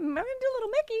 Maybe do Little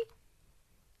Mickey.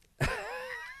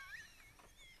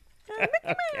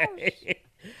 Okay.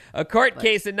 A court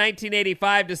case in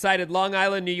 1985 decided Long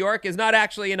Island, New York is not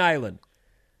actually an island.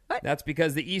 What? That's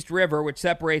because the East River, which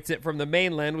separates it from the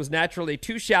mainland, was naturally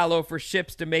too shallow for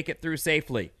ships to make it through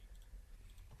safely.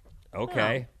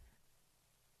 Okay.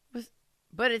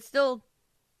 But it's still,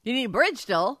 you need a bridge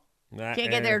still. Nah,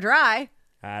 Can't get there dry.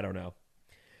 I don't know.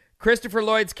 Christopher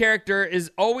Lloyd's character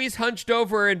is always hunched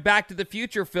over in Back to the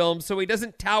Future films, so he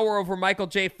doesn't tower over Michael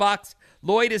J. Fox.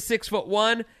 Lloyd is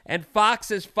 6'1", and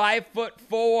Fox is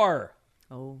 5'4".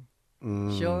 Oh,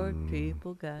 short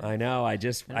people got. I know. I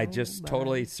just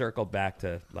totally circled back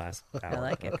to last hour. I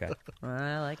like it. Okay.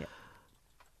 I like it.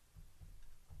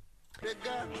 They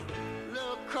got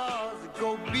little cars that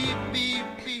go beep, beep,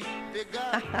 beep. They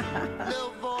got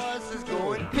little voices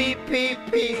going beep, beep,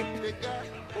 beep. They got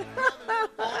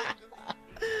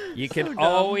You can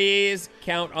always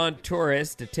count on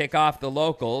tourists to tick off the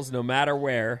locals, no matter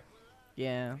where.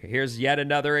 Yeah. Here's yet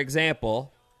another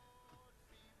example.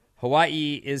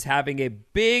 Hawaii is having a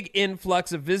big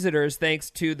influx of visitors thanks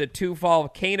to the 2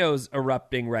 volcanoes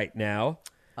erupting right now.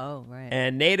 Oh, right.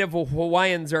 And native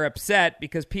Hawaiians are upset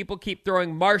because people keep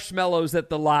throwing marshmallows at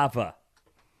the lava.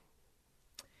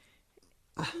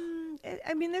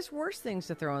 I mean, there's worse things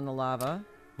to throw in the lava.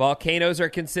 Volcanoes are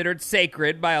considered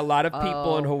sacred by a lot of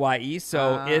people in Hawaii,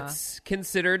 so it's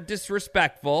considered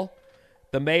disrespectful.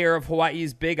 The mayor of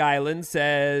Hawaii's Big Island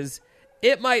says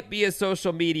it might be a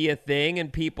social media thing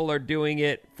and people are doing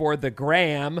it for the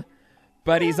gram,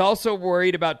 but he's also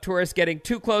worried about tourists getting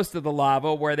too close to the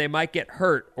lava where they might get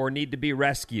hurt or need to be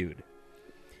rescued.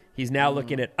 He's now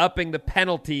looking at upping the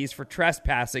penalties for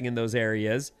trespassing in those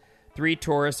areas. 3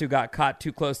 tourists who got caught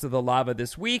too close to the lava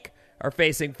this week are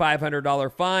facing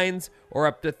 $500 fines or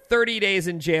up to 30 days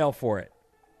in jail for it.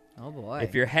 Oh, boy.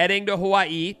 If you're heading to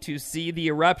Hawaii to see the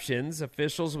eruptions,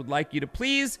 officials would like you to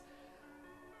please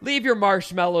leave your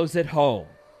marshmallows at home.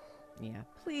 Yeah,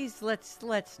 please, let's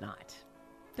not.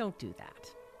 Don't do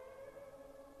that.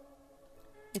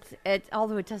 It's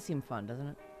although it does seem fun, doesn't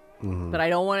it? Mm-hmm. But I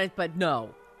don't want it, but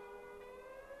no.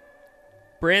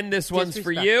 Bryn, this one's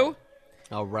for you.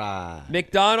 All right.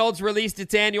 McDonald's released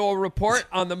its annual report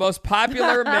on the most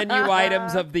popular menu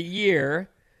items of the year.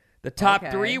 The top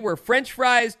 3 were French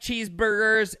fries,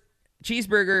 cheeseburger,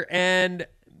 and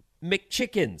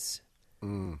McChickens.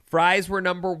 Fries were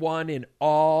number 1 in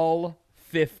all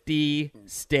 50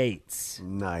 states.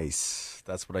 Nice.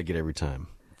 That's what I get every time.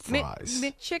 Fries.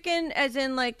 McChicken, as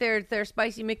in like their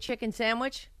spicy McChicken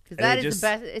sandwich, because that is the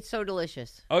best. It's so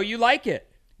delicious. Oh, you like it?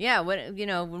 Yeah,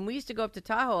 when we used to go up to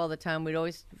Tahoe all the time, we'd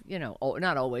always,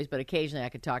 not always, but occasionally I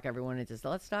could talk everyone into,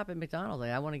 let's stop at McDonald's.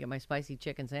 Like, I want to get my spicy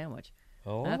chicken sandwich.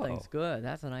 Oh. That thing's good.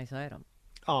 That's a nice item.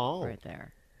 Oh. Right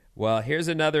there. Well, here's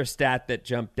another stat that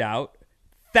jumped out.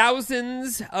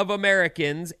 Thousands of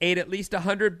Americans ate at least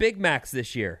 100 Big Macs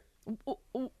this year.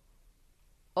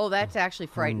 Oh, that's actually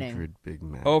frightening. 100 Big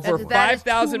Macs. Over That is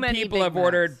 5,000 too many people Big have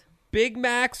ordered Macs. Big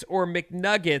Macs or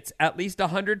McNuggets at least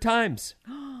 100 times.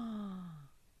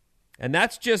 And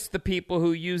that's just the people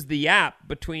who use the app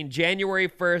between January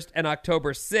 1st and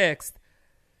October 6th.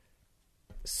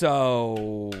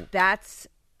 So That's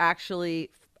actually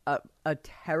a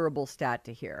terrible stat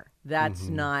to hear. That's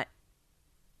not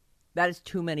That is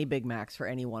too many Big Macs for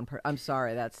any one person. I'm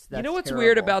sorry. That's you know what's terrible.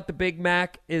 weird about the Big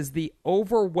Mac is the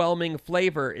overwhelming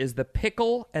flavor is the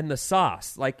pickle and the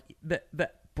sauce. Like the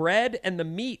bread and the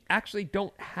meat actually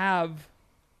don't have.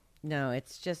 No,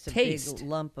 it's just a taste. big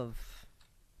lump of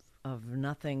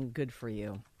nothing good for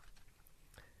you.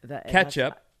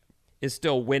 Ketchup is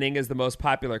still winning as the most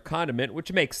popular condiment,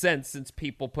 which makes sense since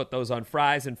people put those on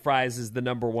fries, and fries is the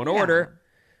number one order.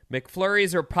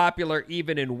 McFlurries are popular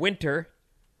even in winter.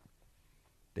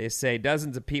 They say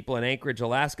dozens of people in Anchorage,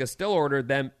 Alaska still ordered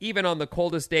them even on the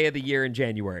coldest day of the year in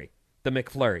January. The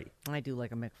McFlurry. I do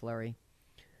like a McFlurry.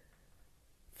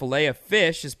 Filet of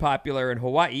fish is popular in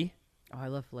Hawaii. Oh, I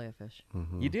love filet of fish.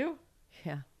 You do?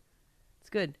 Yeah. It's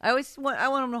good. I want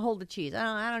them to hold the cheese.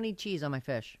 I don't need cheese on my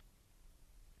fish.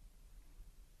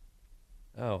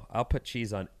 Oh, I'll put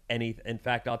cheese on anything. In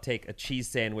fact, I'll take a cheese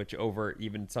sandwich over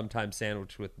even sometimes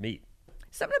sandwich with meat.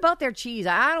 Something about their cheese.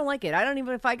 I don't like it. I don't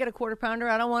even, if I get a quarter pounder,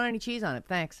 I don't want any cheese on it.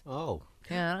 Thanks. Oh.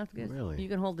 Yeah, I don't have to really? You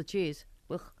can hold the cheese.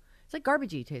 Ugh. It's like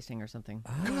garbagey tasting or something.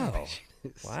 Oh.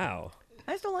 Wow.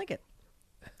 I just don't like it.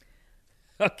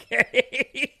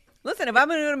 Okay. Listen, if I'm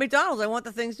going to go to McDonald's, I want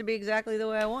the things to be exactly the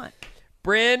way I want.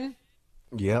 Bryn.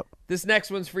 Yep. This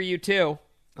next one's for you, too.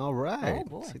 All right. Oh,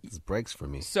 boy. Let's get this breaks for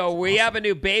me. So we have a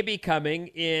new baby coming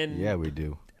in. Yeah, we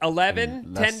do.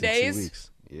 11, 10 days? 2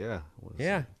 weeks. Yeah.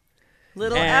 Yeah.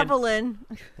 Little And Evelyn.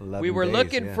 We were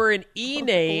looking for an E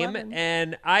name, 11.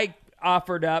 and I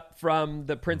offered up from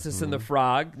The Princess and the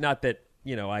Frog. Not that,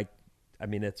 I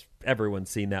mean, it's everyone's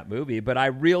seen that movie, but I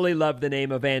really love the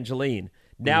name Evangeline.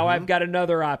 Now I've got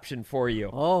another option for you.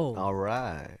 Oh. All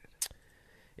right.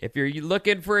 If you're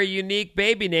looking for a unique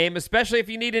baby name, especially if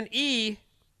you need an E,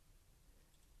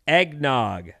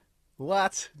 Eggnog.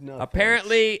 What? No.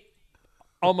 Apparently,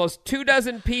 almost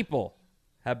 24 people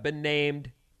have been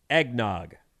named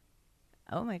Eggnog.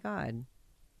 Oh, my God.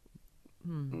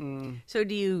 So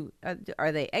do you,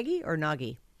 are they Eggy or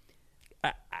Noggy?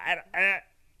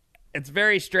 It's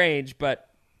very strange, but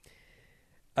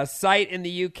a site in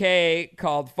the UK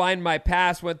called Find My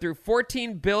Past went through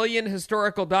 14 billion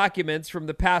historical documents from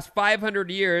the past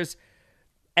 500 years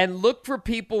and looked for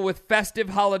people with festive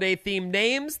holiday-themed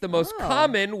names. The most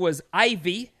common was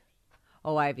Ivy.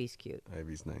 Oh, Ivy's cute.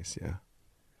 Ivy's nice, yeah.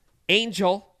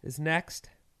 Angel is next.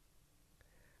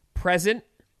 Present,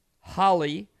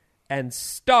 Holly, and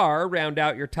Star round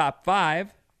out your top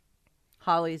 5.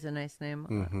 Holly's a nice name.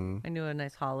 Mm-hmm. I knew a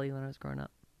nice Holly when I was growing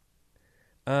up.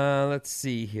 Let's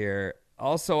see here.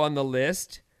 Also on the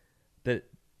list,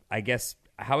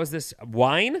 how is this?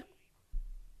 Wine?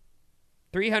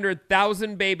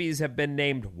 300,000 babies have been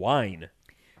named Wine.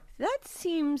 That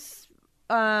seems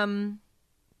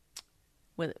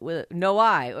with no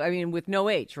I. I mean, with no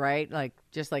H, right? Like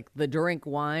just like the drink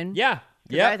wine. Yeah.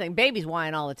 Yeah. I think babies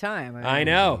whine all the time. I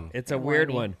know. It's a They're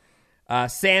weird whiny. one.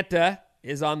 Santa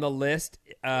is on the list.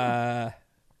 How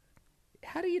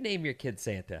do you name your kid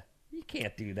Santa? You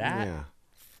can't do that. Yeah.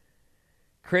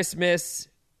 Christmas,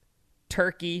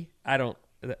 turkey. I don't.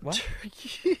 What?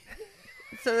 Turkey.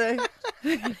 So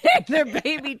they're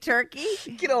baby turkey.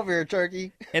 Get over here,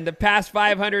 turkey. In the past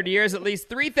 500 years, at least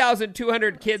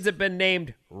 3,200 kids have been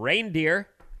named reindeer.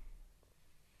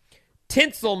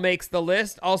 Tinsel makes the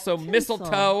list. Also,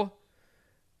 mistletoe.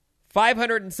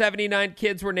 579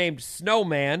 kids were named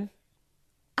Snowman.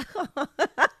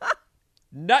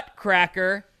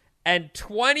 Nutcracker. And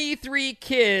 23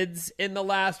 kids in the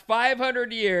last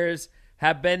 500 years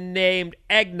have been named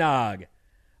Eggnog.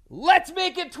 Let's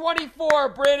make it 24,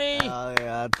 Brittany. Oh,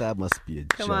 yeah, that must be a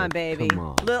joke. Come on, baby. Come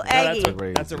on. Little No,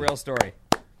 Eggy. that's a real story.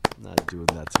 Not doing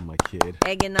that to my kid.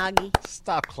 Egg and Noggy.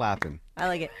 Stop clapping. I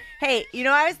like it. Hey,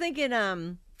 I was thinking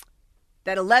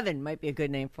that 11 might be a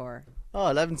good name for her. Oh,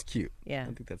 11's cute. Yeah.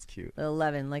 I think that's cute. Little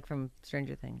 11, like from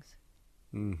Stranger Things.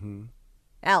 Mm-hmm.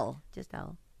 L. Just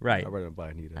L. Right. I'll write it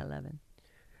by Anita. 11.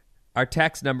 Our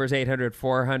text number is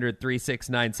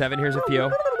 800-400-3697. Here's a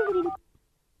few.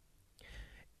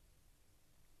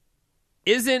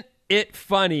 Isn't it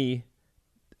funny?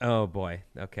 Oh boy.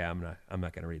 Okay, I'm not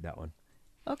going to read that one.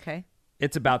 Okay.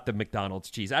 It's about the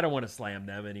McDonald's cheese. I don't want to slam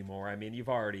them anymore. I mean, you've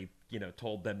already,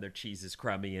 told them their cheese is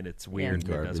crummy and it's weird and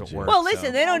it doesn't work. Well,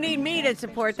 listen, they don't need me to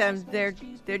support them. They're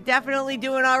definitely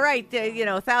doing all right.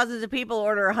 Thousands of people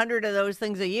order 100 of those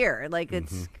things a year. Like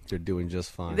it's They're doing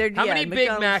just fine. How many Big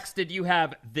Macs did you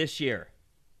have this year?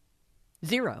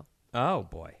 0. Oh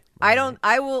boy. I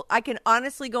can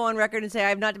honestly go on record and say I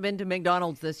have not been to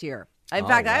McDonald's this year. In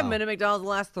fact, I haven't been to McDonald's the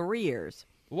last 3 years.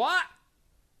 What?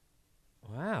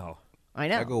 Wow. I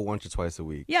know. I go once or twice a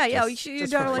week. Yeah, Just- you're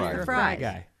just darling for for fries.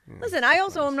 fries. Listen, I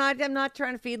also am not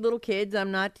trying to feed little kids.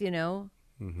 I'm not,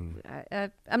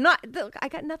 I'm not. I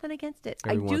got nothing against it.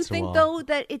 Every I do once in a think, while. though,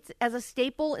 that it's as a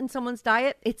staple in someone's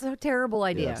diet, it's a terrible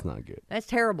idea. Yeah, it's not good. That's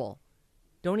terrible.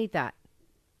 Don't eat that.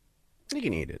 You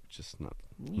can eat it, just not.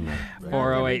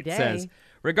 408 says,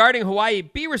 regarding Hawaii,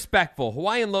 be respectful.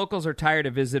 Hawaiian locals are tired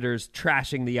of visitors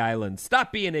trashing the island.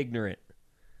 Stop being ignorant.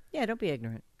 Yeah, don't be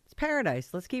ignorant. It's paradise.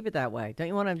 Let's keep it that way. Don't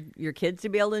you want your kids to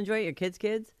be able to enjoy it? Your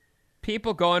kids?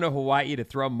 People going to Hawaii to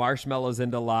throw marshmallows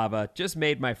into lava just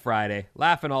made my Friday.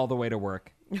 Laughing all the way to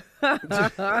work. Hey, honey,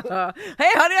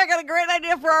 I got a great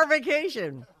idea for our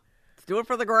vacation. Let's do it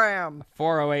for the gram.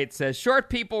 408 says,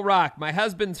 short people rock. My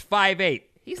husband's 5'8".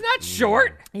 He's not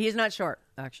short. He is not short,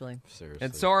 actually. Seriously.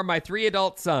 And so are my 3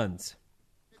 adult sons.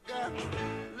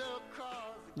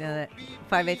 No, that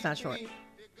 5'8's not short.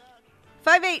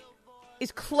 5'8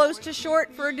 is close to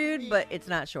short for a dude, but it's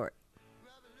not short.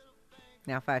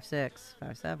 Now 5'6",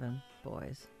 5'7",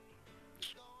 boys. A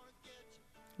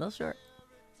little short.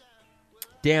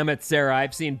 Damn it, Sarah.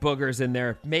 I've seen boogers in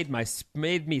there. Made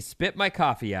me spit my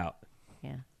coffee out.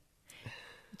 Yeah.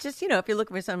 Just, if you're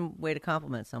looking for some way to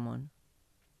compliment someone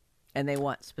and they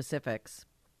want specifics.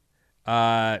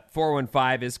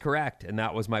 415 is correct, and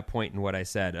that was my point in what I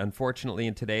said. Unfortunately,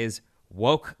 in today's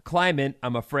woke climate,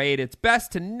 I'm afraid it's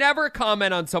best to never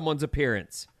comment on someone's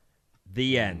appearance.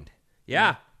 The end.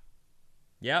 Yeah.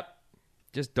 Yep.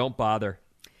 Just don't bother.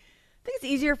 I think it's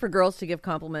easier for girls to give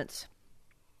compliments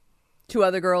to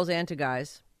other girls and to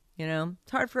guys.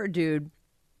 It's hard for a dude.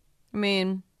 I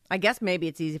mean, I guess maybe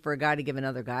it's easy for a guy to give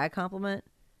another guy a compliment.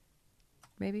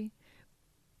 Maybe.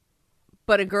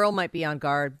 But a girl might be on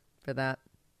guard for that.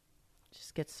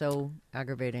 Just gets so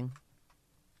aggravating.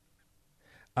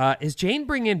 Is Jane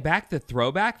bringing back the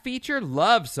throwback feature?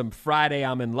 Love some Friday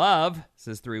I'm in Love,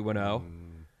 says 310.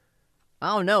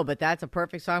 I don't know, but that's a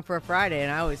perfect song for a Friday,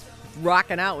 and I was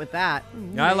rocking out with that.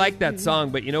 I like that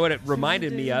song, but you know what it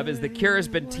reminded me of is The Cure has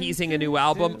been teasing a new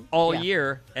album all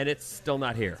year, and it's still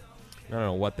not here. I don't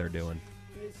know what they're doing.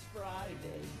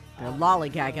 They're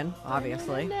lollygagging,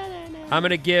 obviously. I'm going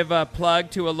to give a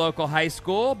plug to a local high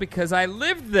school because I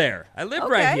lived there. I live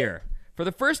right here. For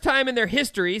the first time in their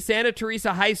history, Santa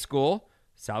Teresa High School,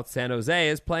 South San Jose,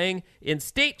 is playing in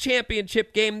state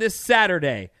championship game this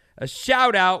Saturday. A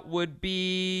shout-out would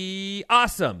be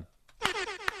awesome.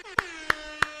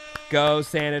 Go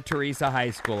Santa Teresa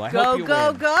High School. I hope you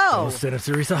win. Go. Santa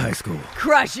Teresa High School.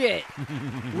 Crush it.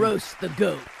 Roast the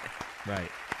goat. Right.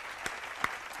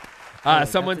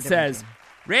 Someone says,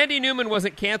 Randy Newman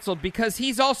wasn't canceled because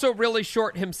he's also really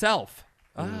short himself.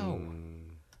 Oh,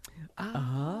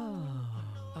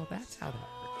 that's how that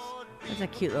works. That's a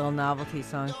cute little novelty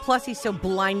song. Plus, he's so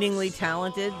blindingly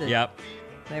talented that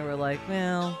they were like,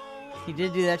 well, he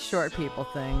did do that short people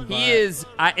thing. But... He is,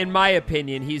 in my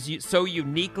opinion, he's so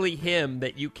uniquely him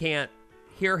that you can't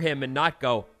hear him and not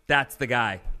go, that's the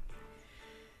guy.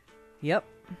 Yep.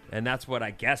 And that's what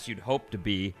I guess you'd hope to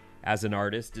be as an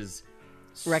artist, is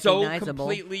so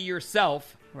completely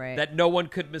yourself that no one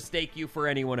could mistake you for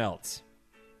anyone else.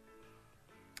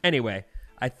 Anyway,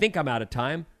 I think I'm out of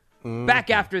time. Back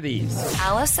after these.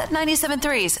 Alice at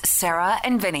 97.3's Sarah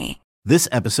and Vinny. This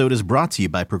episode is brought to you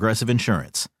by Progressive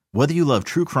Insurance. Whether you love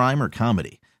true crime or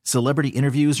comedy, celebrity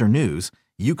interviews or news,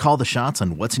 you call the shots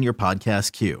on what's in your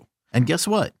podcast queue. And guess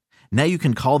what? Now you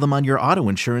can call them on your auto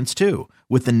insurance too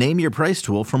with the Name Your Price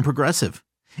tool from Progressive.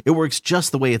 It works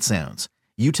just the way it sounds.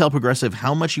 You tell Progressive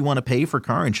how much you want to pay for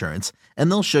car insurance, and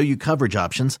they'll show you coverage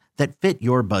options that fit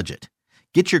your budget.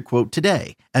 Get your quote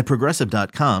today at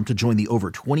Progressive.com to join the over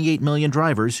 28 million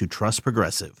drivers who trust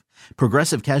Progressive.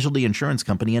 Progressive Casualty Insurance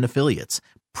Company and Affiliates.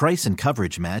 Price and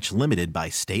coverage match limited by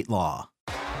state law.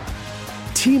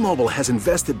 T-Mobile has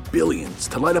invested billions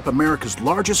to light up America's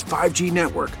largest 5G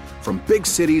network, from big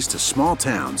cities to small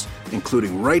towns,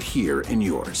 including right here in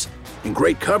yours. And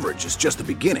great coverage is just the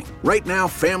beginning. Right now,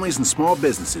 families and small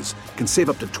businesses can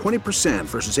save up to 20%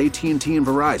 versus AT&T and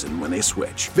Verizon when they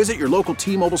switch. Visit your local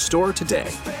T-Mobile store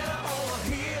today.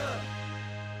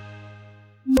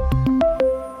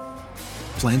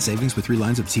 Plan savings with 3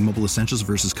 lines of T-Mobile Essentials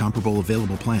versus comparable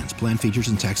available plans. Plan features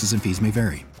and taxes and fees may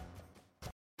vary.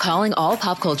 Calling all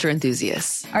pop culture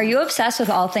enthusiasts. Are you obsessed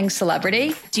with all things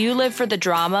celebrity? Do you live for the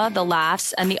drama, the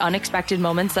laughs, and the unexpected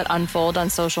moments that unfold on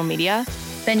social media?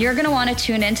 Then you're going to want to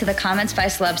tune in to the Comments by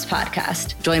Celebs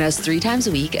podcast. Join us 3 times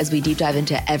a week as we deep dive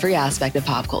into every aspect of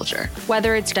pop culture.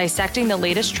 Whether it's dissecting the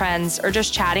latest trends or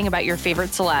just chatting about your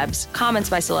favorite celebs, Comments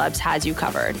by Celebs has you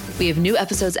covered. We have new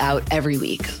episodes out every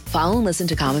week. Follow and listen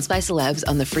to Comments by Celebs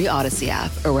on the free Odyssey app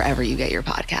or wherever you get your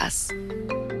podcasts.